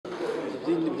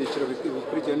byindi byiciro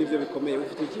bikurikira n'ibyo bikomeye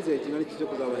ufite icyizere kingana iki cyo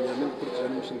kuzabanya no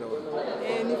gukurikirana umushinga wawe?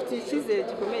 Nifite icyizere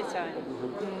gikomeye cyane.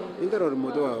 Ingarura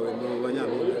umudo wawe mu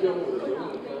banyampinga?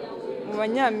 Mu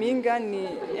banyampinga ni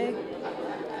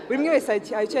buri umwe wese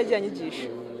hari icyo yagiye anyigisha.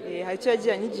 Hari icyo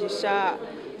yagiye anyigisha,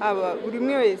 buri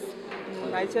umwe wese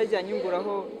hari icyo yagiye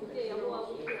anyunguraho.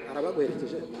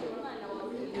 Arabaguherekeje?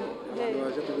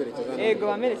 Baje kuguherekeza? Yego,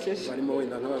 bamerekeje. Barimo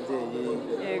wenda nk'ababyeyi?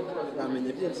 Yego.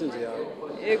 Bamenye by'insinzi yawe?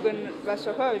 Yego,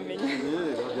 bashobora kuba babimenya.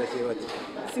 Babyakeye bati?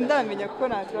 Sindamenya kuko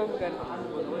nta turavugana.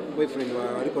 Boyfriend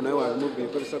wawe ariko nawe wabimubwiye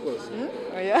uko bisa kose?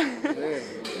 Oya.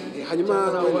 Hanyuma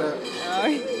wenda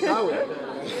nawe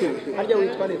harya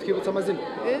witwa nde? Twibutsa amazina.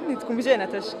 Nitwa Umwe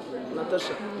Natasha.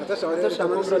 Natasha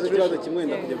wari ikibazo kimwe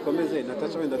wenda kugira ukomeze.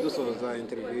 Natasha, wenda dusoza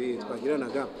interview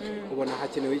twagiranaga, ubona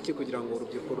hakenewe iki kugira ngo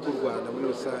urubyiruko rw'u Rwanda muri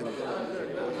rusange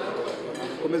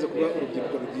rukomeze kuba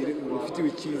urubyiruko rufitiwe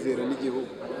icyizere n'igihugu,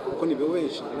 kuko ni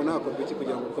benshi, ubona hakorwa iki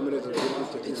kugira ngo rukomereze urubyiruko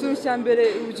icyo cyizere? Ikintu cya mbere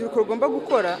urubyiruko rugomba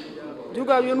gukora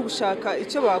rwabyo no gushaka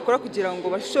icyo bakora kugira ngo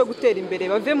bashobore gutera imbere,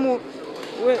 bave mu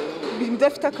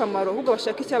bidafite akamaro, ahubwo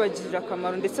bashaka icyabagirira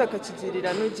akamaro ndetse bakakigirira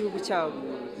n'igihugu cyabo.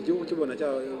 Igihugu kibona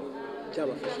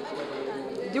cyabafasha?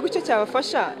 Igihugu cyo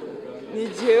cyabafasha ni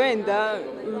igihe wenda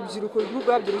urubyiruko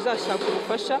rw'ubwabyo ruzashaka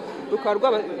ubufasha,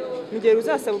 mu gihe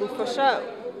ruzasaba ubufasha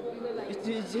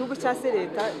igihugu cyangwa se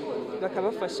leta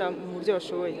bakabafasha mu buryo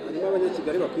bashoboye. Hanyuma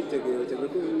abanyakigali bakwitegeye, witeguye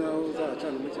ko naho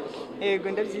uzacana umucyo? Yego,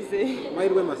 ndabyizeye.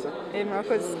 Amahirwe masa.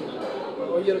 Murakoze.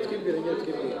 Ongera twibwire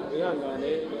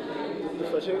wihangane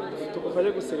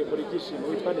tugufashe guserebura ibyishimo.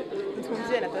 Witwa nde? Nitwa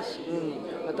Umwe Natasha.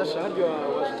 Natasha, harya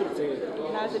waje uturutse he?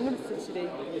 Naje nturutse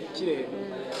Kirehe.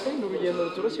 Ni urugendo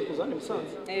rutoroshye kuza hano i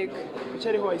Musanze? Yego. Kuki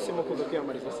ariho wahisemo kuza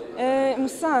kwiyamamariza se?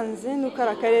 Musanze ni uko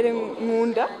ari akarere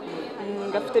nkunda,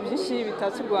 gafite byinshi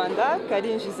bitatse u Rwanda,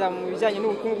 karinjiza mu bijyanye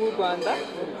n'ubukungu bw'u Rwanda,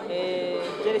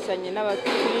 byerekeranye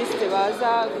n'abaturisite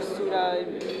baza gusura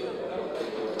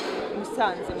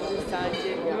Musanze muri rusange,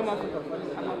 niyo mpamvu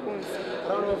amakunzi.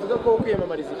 Abantu bavuga ko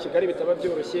kwiyamamariza i Kigali bitaba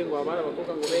byoroshye, ngo abana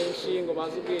abakobwa ngo benshi ngo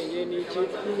bazi ubwenge n'iki,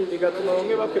 bigatuma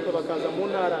bamwe bakwepa bakaza mu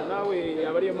ntara. Nawe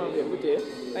yaba ariyo mpamvu yaguteye?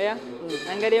 Oya,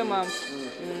 ntabwo ariyo mpamvu,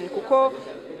 kuko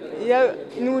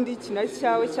n'ubundi ikintu ari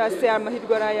cyawe cyangwa se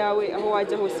amahirwe ari ayawe, aho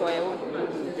wajya hose wayabona.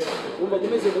 Wumva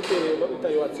umeze gute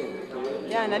utari watsinda?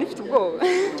 Nari mfite ubwoba.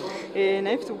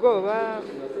 Nari mfite ubwoba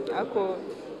ariko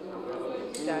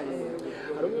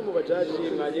hari umwe mu bajaji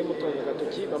mwagiye mutunga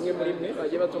agatoki, bamwe muri mwe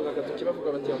bagiye batunga agatoki bavuga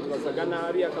bati yatubazaga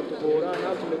nabi akatugora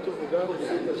ntatume tuvuga.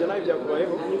 Ibyo nawe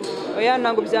byakubayeho? Oya,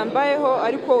 ntabwo byambayeho,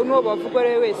 ariko n'uwo bavuga ari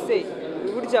we wese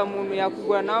burya umuntu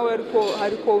yakugura nawe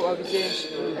ariko wabigenje,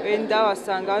 wenda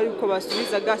wasanga ariko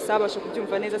basubizaga sabasha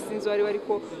kubyumva neza, sinzi uwo ari we,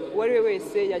 ariko uwo ari we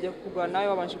wese yajya kugura nawe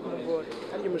wabanje kumugora.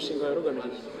 Harya umushinga wawe ugamije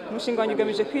iki? Umushinga wanjye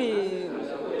ugamije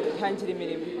kwihangira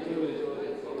imirimo.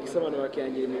 Ese abantu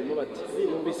bakihangira imirimo bati?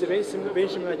 Numvise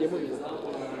benshi mwagiye mubivuga.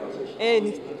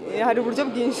 Hari uburyo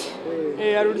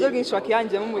bwinshi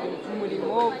wakihangiramo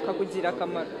umurimo ukakugira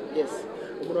akamaro. Yes.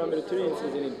 Umuntu wa mbere turi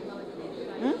insinzi nini?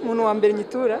 Umuntu wa mbere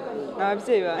nyitura ni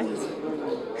ababyeyi banjye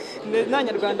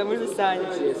n'abanyarwanda muri rusange.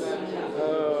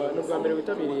 Ni ubwa mbere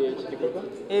witabiriye iki gikorwa?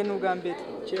 Ni ubwa mbere.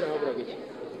 Kera haburaga iki?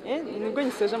 Nibwo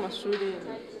ngisoje amashuri.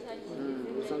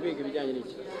 Usanzwe wiga ibijyanye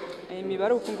n'iki?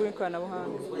 Imibare, ubukungu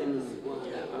n'ikoranabuhanga.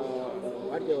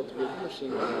 Harya watubwiye ko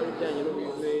umushinga ibijyanye no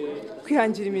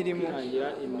kwihangira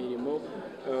imirimo.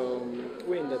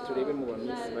 Wenda turebe mu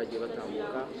bamisi bagiye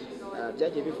batambuka,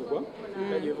 byagiye bivugwa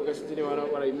sinzi niba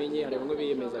warabimenye. Hari bamwe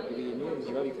biyemezaga ibintu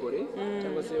ntibabikore,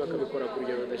 cyangwa se bakabikora ku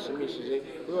rugero rudashimishije.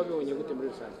 Wowe wabibonye gute muri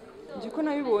rusange? Njye uko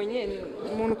nabibonye,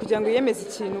 umuntu kugira ngo yiyemeze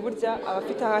ikintu burya aba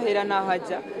afite aho ahera n'aho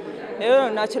ajya. Rero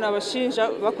ntacyo nabashinja,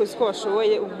 bakoze uko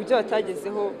bashoboye, ubu buryo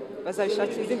batagezeho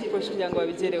bazabishakira izindi koresha kugira ngo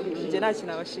babigereho. Njye nta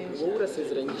kintu nabashinja. Wowe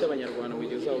urasezeranya iki abanyarwanda mu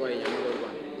gihe uzaba ubaye nyampinga w'u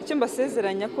Rwanda? Icyo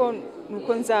mbasezeranya ko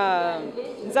nuko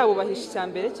nzabubahisha icya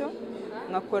mbere cyo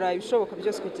nkakora ibishoboka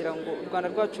byose kugira ngo u Rwanda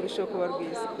rwacu rurusheho kuba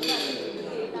rwiza.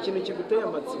 Ikintu kiguteye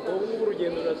amatsiko, ubu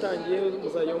urugendo ruratangiye,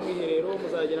 muzajya mu mwiherero,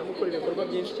 muzagera mukora ibikorwa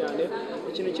byinshi cyane.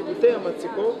 Ikintu kiguteye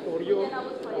amatsiko ku buryo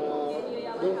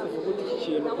bwo kuvuga uti iki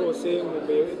kintu rwose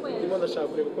nkumbuye, ndimo ndashaka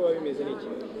kureba uko biba bimeze n'iki?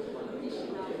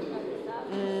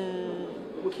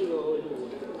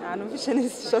 Numvise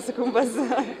neza ushatse kumbaza.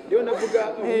 Rero navuga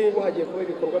ubu hagiye kuba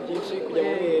ibikorwa byinshi, kujya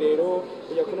mu mwiherero,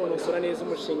 kujya kunonosora neza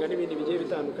umushinga n'ibindi bigiye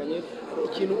bitandukanye.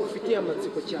 Ikintu ufitiye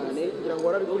amatsiko cyane kugira ngo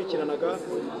warabikurikiranaga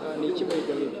ni iki muri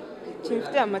ibyo ngibyo? Ikintu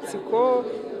mfitiye amatsiko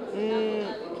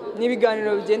ni ibiganiro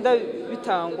bigenda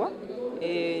bitangwa,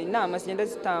 inama zigenda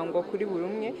zitangwa kuri buri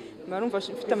umwe. Numva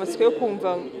mfite amatsiko yo kumva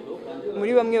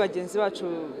muri bamwe bagenzi bacu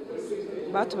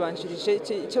batubanjirije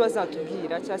icyo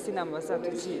bazatubwira cyangwa se inama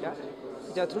bazatugira,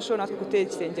 kugira turusheho natwe gutera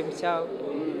ikirenge mu cyawe.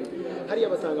 hariya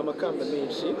batanga amakamba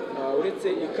menshi uretse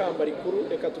ikamba rikuru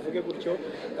reka tuvuge gutyo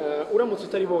uramutse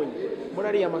utaribonye muri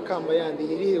ariya makamba yandi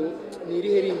ni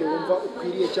irihe rindi wumva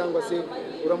ukwiriye cyangwa se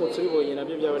uramutse uribonye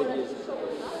nabyo byaba ari byiza?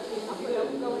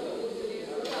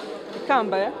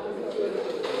 Ikamba ya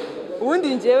ubundi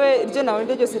njyewe iryo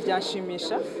nabona ryose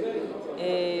ryanshimisha,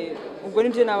 ubwo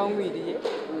nibyo naba nkwiriye,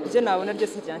 ibyo nabona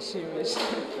ryose ryanshimisha.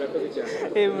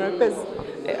 Murakoze.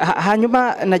 Hanyuma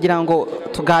nagira ngo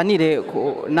tuganire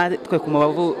natwe ku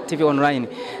Mubavu TV online,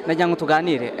 nagira ngo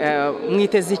tuganire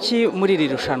mwiteze iki muri iri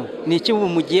rushanwa? Ni iki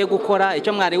mugiye gukora?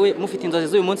 Icyo mwari mufite inzozi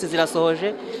z'uyu munsi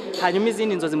zirasohoje, hanyuma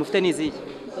izindi nzozi mufite ni izihe?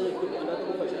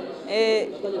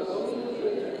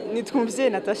 Nitwa Umwe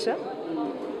Natasha.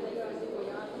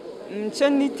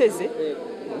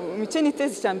 Icyo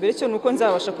niteze cya mbere cyo nuko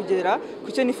nzabasha kugera ku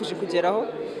cyo nifuje kugeraho,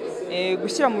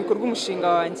 gushyira mu bikorwa umushinga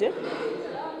wanjye,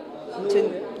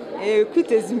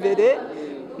 kwiteza imbere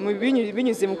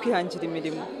binyuze mu kwihangira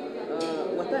imirimo.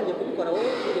 Watangiye kubikora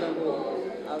wowe kugira ngo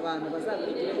abantu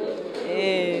bazakwigireho?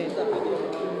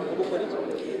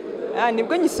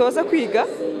 Nibwo ngisoza kwiga,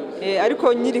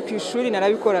 ariko nyiri ku ishuri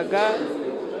narabikoraga.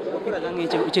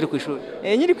 Ukiri ku ishuri?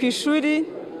 Nyiri ku ishuri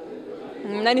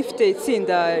nari mfite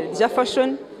itsinda rya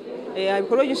fashion,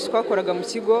 ibikorwa byinshi twakoraga mu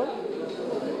kigo,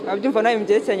 abyumva nawe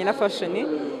byerekeranye na fashion,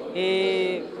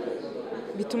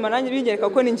 bituma nanjye binyereka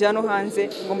ko ninjya no hanze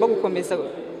ngomba gukomeza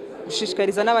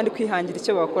gushishikariza n'abandi kwihangira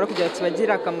icyo bakora kugira ngo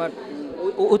kibagirire akamaro.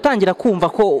 Utangira kumva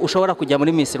ko ushobora kujya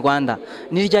muri Miss Rwanda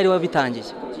ni ryari wabitangiye?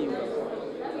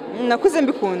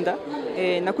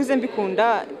 Nakuze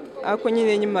mbikunda, ariko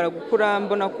nyine nyimara gukura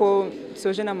mbona ko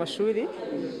soje n'amashuri,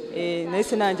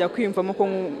 nahise nanjye kwiyumvamo ko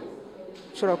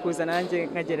nshobora kuza nanjye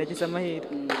nkagerageza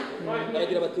amahirwe.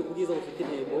 Baragira bati ubwiza bufite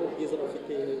intego, ubwiza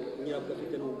bufite nyirabwo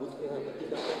afite n'ubugutwe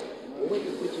hafatika. Wowe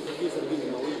ukurikije ubwiza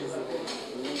bw'inyuma wize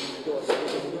ibyo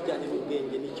wasohoje mu bijyanye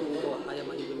n'ubwenge n'icyo wumva wahaye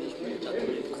amahirwe menshi kuko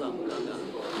cyatumye uzamuka ngaha?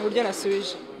 Uburyo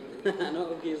nasubije no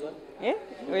ubwiza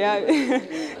oya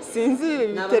sinzi,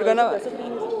 biterwa na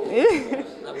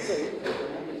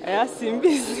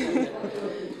simbizi.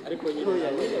 ariko nyine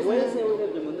wese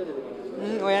urebye mu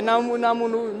ndorerwamo oya nta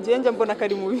muntu njya mbona ko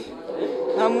ari mubi,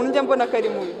 nta muntu njya mbona ko ari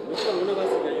mubi.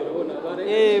 n'abasigaye urabona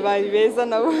bari beza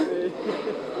nabo.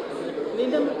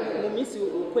 ninde mu minsi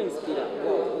ukwinspira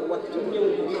watumye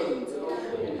ubikunze?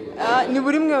 Ni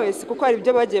buri umwe wese, kuko hari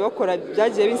ibyo bagiye bakora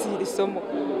byagiye bisigira isomo.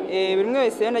 Buri umwe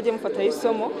wese rero nagiye mufataho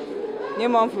isomo, niyo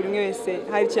mpamvu buri umwe wese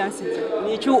hari icyansigiye.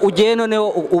 Ni icyo ugiye noneho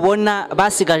ubona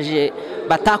basigaje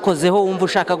batakozeho wumva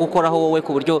ushaka gukoraho wowe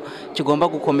ku buryo kigomba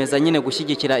gukomeza nyine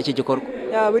gushyigikira iki gikorwa?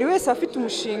 Buri wese afite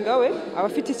umushinga we, aba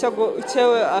afite icyo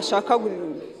ashaka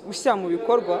gushyira mu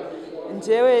bikorwa.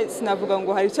 Njyewe sinavuga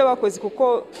ngo hari icyo bakoze,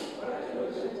 kuko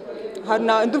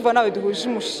ndumva nawe duhuje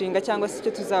umushinga cyangwa se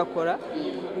icyo tuzakora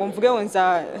ngo mvuge ngo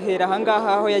nzahera ahangaha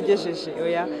aho yagejeje,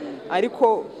 oya,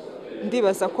 ariko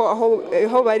ndibaza ko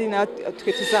aho bari natwe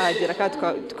tuzahagera kandi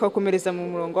tukakomereza mu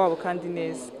murongo wabo kandi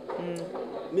neza.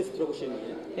 Miss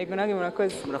turagushimiye. Yego, nange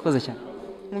murakoze cyane.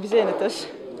 Umwe Natasha.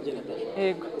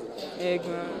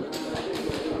 Yego.